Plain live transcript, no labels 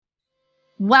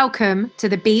Welcome to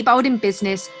the Be Bold in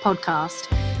Business podcast.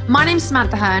 My name's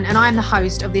Samantha Hearn and I'm the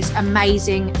host of this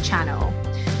amazing channel.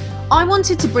 I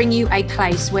wanted to bring you a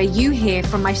place where you hear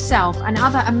from myself and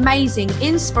other amazing,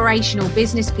 inspirational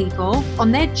business people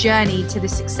on their journey to the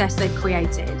success they've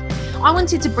created. I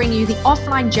wanted to bring you the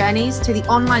offline journeys to the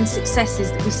online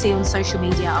successes that we see on social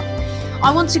media.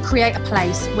 I want to create a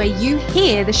place where you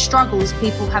hear the struggles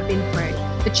people have been through,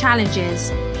 the challenges,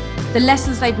 the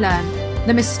lessons they've learned,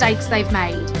 the mistakes they've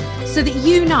made, so that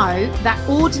you know that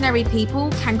ordinary people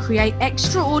can create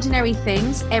extraordinary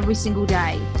things every single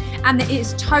day, and that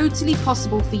it's totally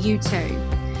possible for you too.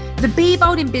 The Be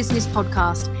Bold in Business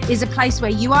podcast is a place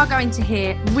where you are going to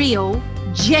hear real,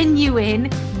 genuine,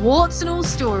 warts and all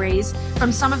stories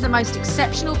from some of the most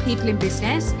exceptional people in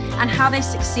business and how they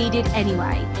succeeded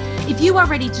anyway. If you are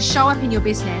ready to show up in your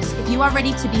business, if you are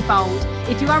ready to be bold,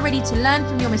 if you are ready to learn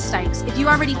from your mistakes, if you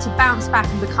are ready to bounce back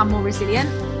and become more resilient,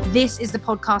 this is the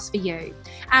podcast for you.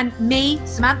 And me,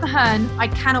 Samantha Hearn, I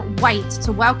cannot wait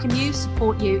to welcome you,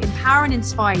 support you, empower and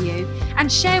inspire you,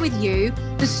 and share with you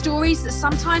the stories that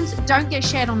sometimes don't get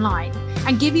shared online,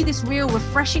 and give you this real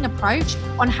refreshing approach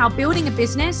on how building a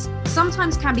business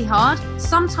sometimes can be hard,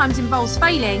 sometimes involves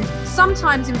failing,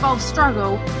 sometimes involves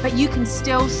struggle, but you can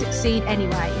still succeed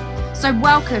anyway. So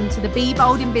welcome to the Be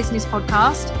Bold in Business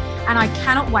podcast, and I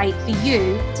cannot wait for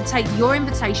you to take your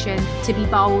invitation to be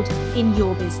bold in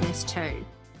your business too.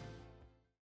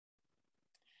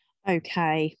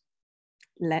 Okay,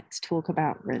 let's talk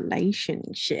about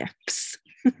relationships.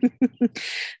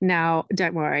 Now,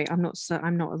 don't worry, I'm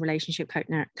not a relationship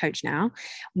coach now.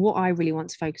 What I really want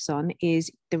to focus on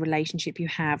is the relationship you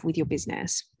have with your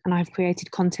business. And I've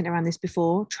created content around this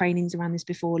before, trainings around this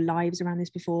before, lives around this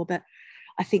before, but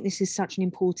I think this is such an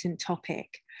important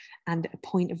topic and a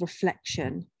point of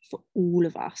reflection for all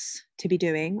of us to be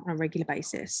doing on a regular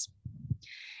basis.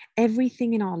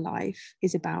 Everything in our life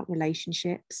is about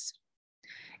relationships.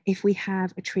 If we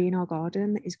have a tree in our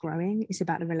garden that is growing, it's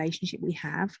about the relationship we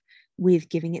have with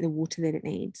giving it the water that it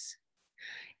needs.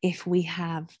 If we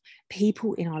have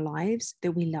people in our lives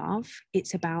that we love,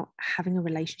 it's about having a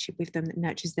relationship with them that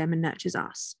nurtures them and nurtures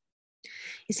us.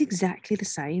 It's exactly the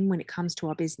same when it comes to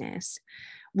our business.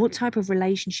 What type of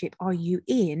relationship are you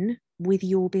in with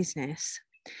your business?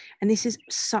 And this is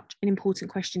such an important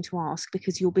question to ask,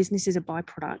 because your business is a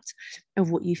byproduct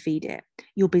of what you feed it.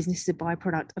 Your business is a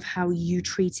byproduct of how you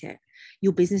treat it.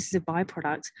 Your business is a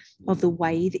byproduct of the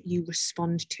way that you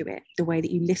respond to it, the way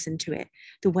that you listen to it,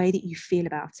 the way that you feel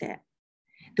about it,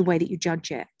 the way that you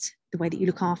judge it, the way that you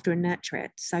look after and nurture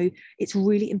it. So it's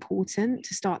really important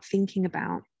to start thinking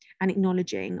about and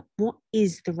acknowledging what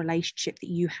is the relationship that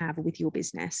you have with your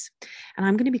business. And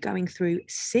I'm going to be going through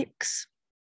 6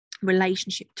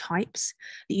 relationship types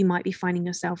that you might be finding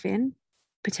yourself in,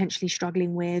 potentially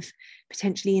struggling with,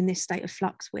 potentially in this state of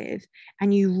flux with,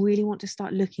 and you really want to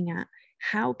start looking at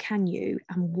how can you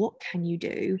and what can you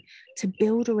do to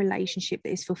build a relationship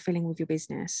that is fulfilling with your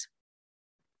business.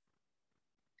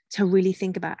 To really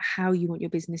think about how you want your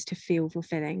business to feel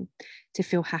fulfilling, to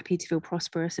feel happy, to feel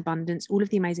prosperous, abundance, all of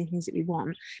the amazing things that we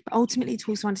want. But ultimately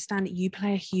to also understand that you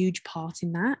play a huge part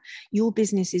in that. Your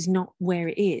business is not where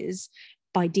it is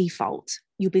by default.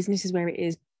 Your business is where it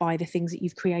is by the things that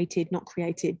you've created, not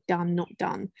created, done, not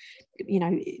done. You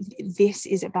know, this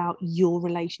is about your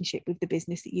relationship with the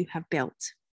business that you have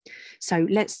built. So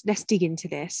let's dig into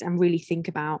this and really think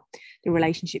about the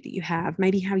relationship that you have,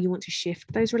 maybe how you want to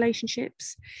shift those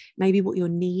relationships, maybe what your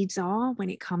needs are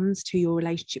when it comes to your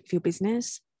relationship with your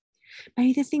business,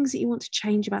 maybe the things that you want to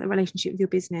change about the relationship with your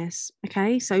business.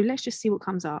 Okay, so let's just see what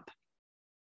comes up.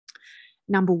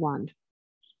 Number 1,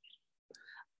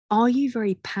 are you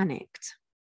very panicked?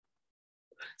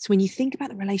 So when you think about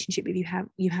the relationship that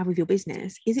you have with your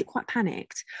business, is it quite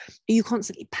panicked? Are you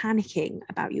constantly panicking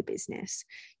about your business?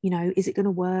 You know, is it going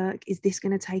to work? Is this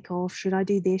going to take off? Should I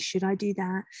do this? Should I do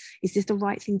that? Is this the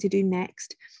right thing to do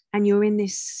next? And you're in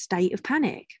this state of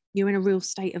panic. You're in a real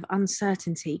state of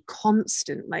uncertainty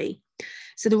constantly.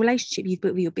 So the relationship you've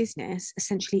built with your business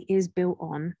essentially is built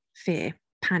on fear,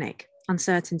 panic,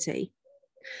 uncertainty.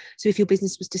 So if your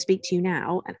business was to speak to you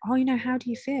now and, how do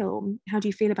you feel? How do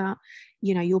you feel about,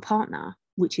 your partner,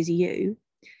 which is you?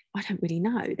 I don't really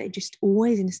know. They're just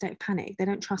always in a state of panic. They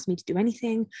don't trust me to do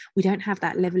anything. We don't have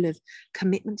that level of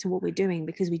commitment to what we're doing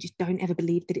because we just don't ever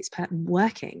believe that it's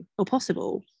working or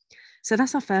possible. So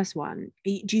that's our first one.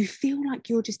 Do you feel like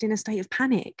you're just in a state of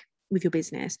panic with your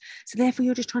business? So therefore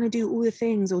you're just trying to do all the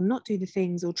things or not do the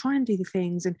things or try and do the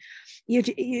things, and your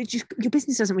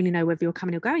business doesn't really know whether you're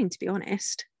coming or going, to be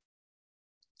honest.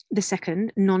 The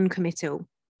second, non-committal.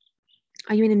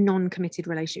 Are you in a non-committed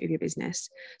relationship with your business?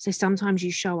 So sometimes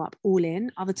you show up all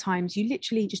in, other times you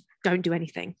literally just don't do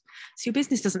anything. So your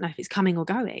business doesn't know if it's coming or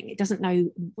going. It doesn't know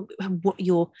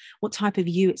what type of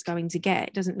you it's going to get.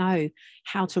 It doesn't know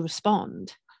how to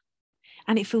respond.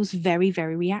 And it feels very,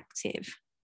 very reactive.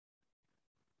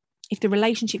 If the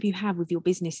relationship you have with your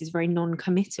business is very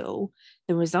non-committal,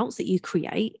 the results that you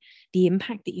create, the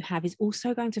impact that you have is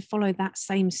also going to follow that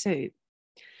same suit.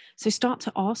 So start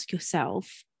to ask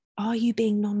yourself, are you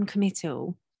being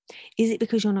non-committal? Is it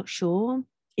because you're not sure?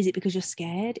 Is it because you're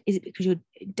scared? Is it because you're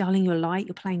dulling your light?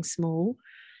 You're playing small?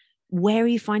 Where are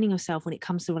you finding yourself when it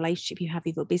comes to the relationship you have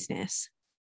with your business?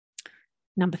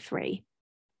 Number 3,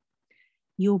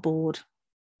 you're bored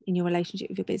in your relationship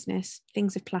with your business.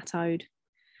 Things have plateaued.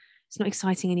 It's not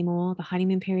exciting anymore. The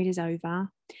honeymoon period is over.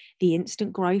 The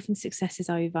instant growth and success is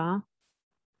over.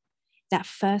 That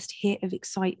first hit of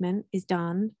excitement is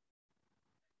done.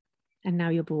 And now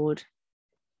you're bored.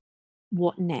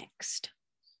 What next?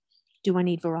 Do I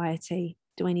need variety?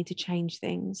 Do I need to change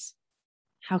things?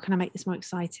 How can I make this more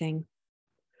exciting?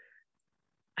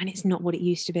 And it's not what it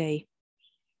used to be.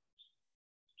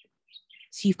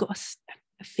 So you've got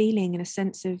a feeling and a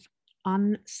sense of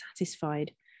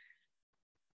unsatisfied.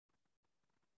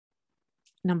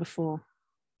 Number 4,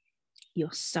 you're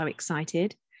so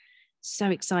excited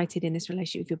in this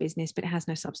relationship with your business, but it has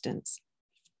no substance.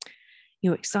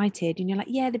 You're excited and you're like,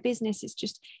 yeah, the business is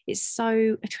it's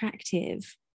so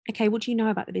attractive. Okay, what do you know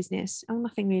about the business? Oh,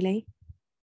 nothing really.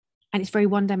 And it's very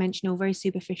one-dimensional, very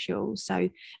superficial. So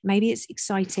maybe it's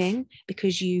exciting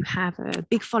because you have a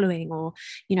big following, or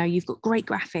you've got great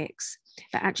graphics,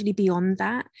 but actually beyond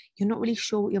that, you're not really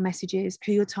sure what your message is,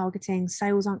 who you're targeting,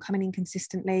 sales aren't coming in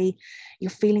consistently. You're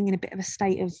feeling in a bit of a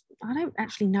state of, I don't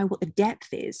actually know what the depth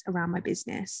is around my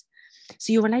business.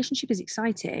 So your relationship is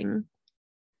exciting,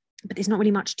 but there's not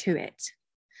really much to it.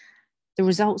 The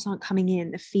results aren't coming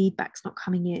in. The feedback's not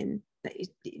coming in. Do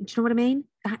you know what I mean?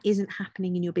 That isn't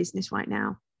happening in your business right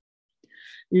now.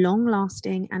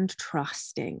 Long-lasting and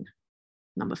trusting.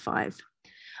 Number 5.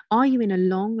 Are you in a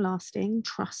long-lasting,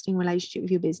 trusting relationship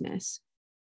with your business?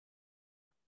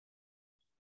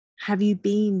 Have you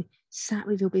been sat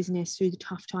with your business through the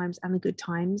tough times and the good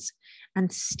times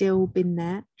and still been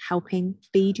there helping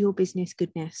feed your business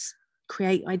goodness?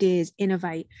 Create ideas,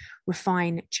 innovate,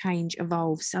 refine, change,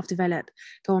 evolve, self-develop,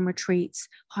 go on retreats,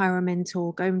 hire a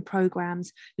mentor, go in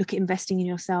programs, look at investing in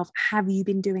yourself. Have you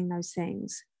been doing those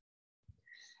things?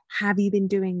 Have you been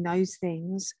doing those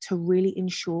things to really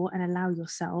ensure and allow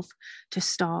yourself to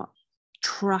start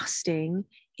trusting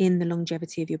in the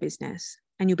longevity of your business?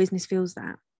 And your business feels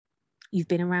that. You've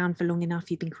been around for long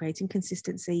enough, you've been creating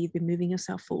consistency, you've been moving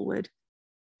yourself forward.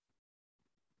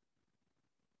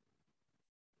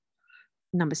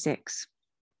 Number 6,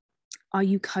 are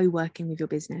you co-working with your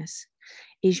business?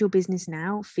 Is your business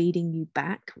now feeding you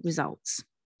back results?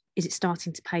 Is it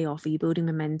starting to pay off? Are you building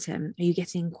momentum? Are you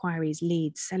getting inquiries,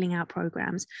 leads, selling out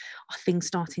programs? Are things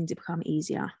starting to become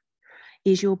easier?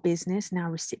 Is your business now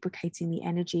reciprocating the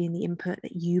energy and the input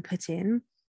that you put in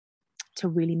to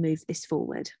really move this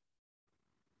forward?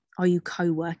 Are you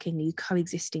co-working? Are you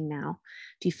coexisting now?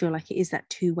 Do you feel like it is that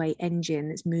two-way engine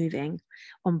that's moving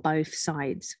on both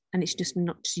sides? And it's just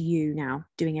not you now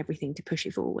doing everything to push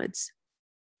it forwards.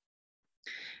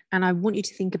 And I want you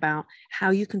to think about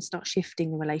how you can start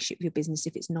shifting the relationship with your business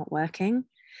if it's not working,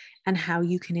 and how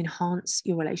you can enhance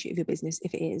your relationship with your business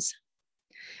if it is.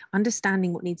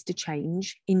 Understanding what needs to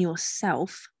change in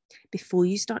yourself before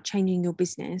you start changing your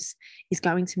business is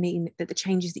going to mean that the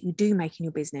changes that you do make in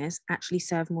your business actually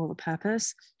serve more of a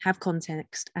purpose, have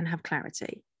context, and have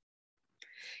clarity.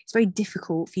 It's very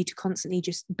difficult for you to constantly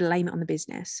just blame it on the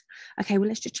business. Okay, well,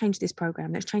 let's just change this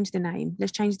program. Let's change the name.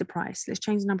 Let's change the price. Let's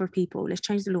change the number of people. Let's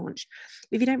change the launch.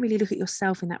 If you don't really look at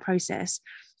yourself in that process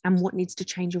and what needs to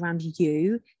change around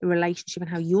you, the relationship and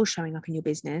how you're showing up in your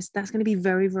business, that's going to be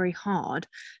very, very hard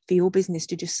for your business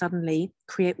to just suddenly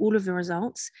create all of the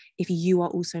results if you are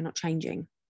also not changing.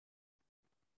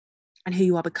 And who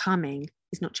you are becoming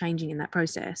is not changing in that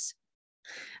process.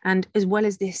 And as well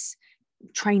as this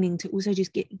training to also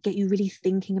just get you really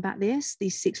thinking about these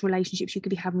 6 relationships you could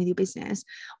be having with your business,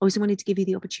 I also wanted to give you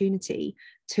the opportunity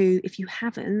to, if you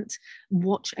haven't,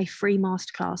 watch a free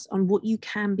masterclass on what you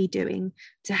can be doing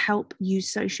to help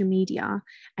use social media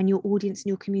and your audience and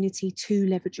your community to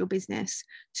leverage your business,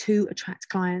 to attract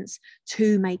clients,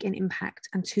 to make an impact,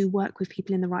 and to work with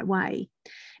people in the right way.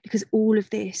 Because all of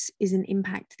this is an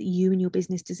impact that you and your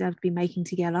business deserve to be making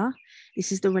together.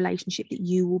 This is the relationship that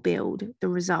you will build, the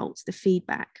results, the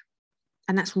feedback.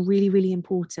 And that's really, really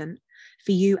important.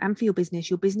 for you and for your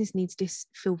business needs to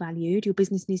feel valued. Your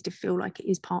business needs to feel like it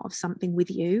is part of something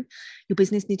with you. Your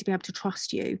business needs to be able to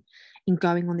trust you in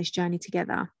going on this journey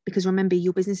together. Because remember,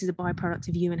 your business is a byproduct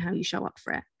of you and how you show up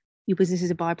for it. Your business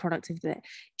is a byproduct of the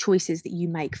choices that you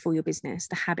make for your business,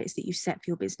 the habits that you set for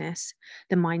your business,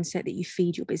 the mindset that you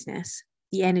feed your business,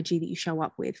 the energy that you show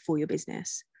up with for your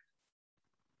business.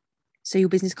 So your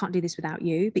business can't do this without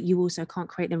you, but you also can't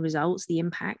create the results, the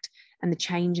impact, and the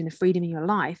change and the freedom in your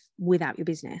life without your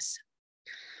business.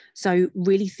 So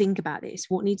really think about this.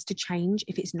 What needs to change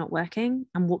if it's not working,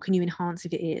 and what can you enhance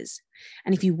if it is?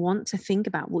 And if you want to think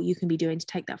about what you can be doing to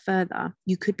take that further,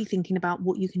 you could be thinking about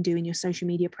what you can do in your social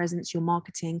media presence, your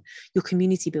marketing, your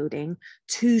community building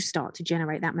to start to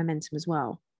generate that momentum as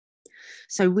well.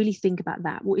 So really think about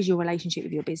that. What is your relationship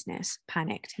with your business?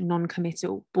 Panicked,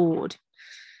 non-committal, bored,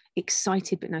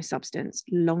 excited but no substance,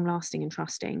 long-lasting and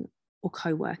trusting, or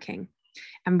co-working?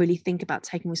 And really think about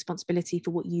taking responsibility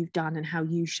for what you've done and how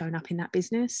you've shown up in that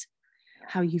business,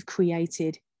 how you've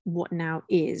created what now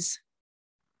is,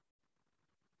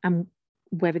 and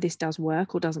whether this does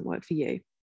work or doesn't work for you.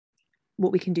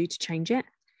 What we can do to change it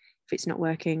if it's not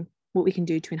working, what we can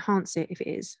do to enhance it if it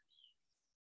is.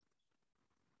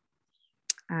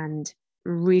 And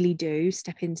really do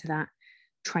step into that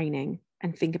training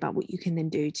and think about what you can then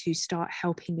do to start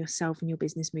helping yourself and your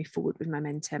business move forward with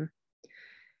momentum.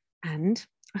 And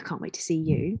I can't wait to see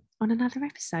you on another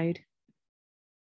episode.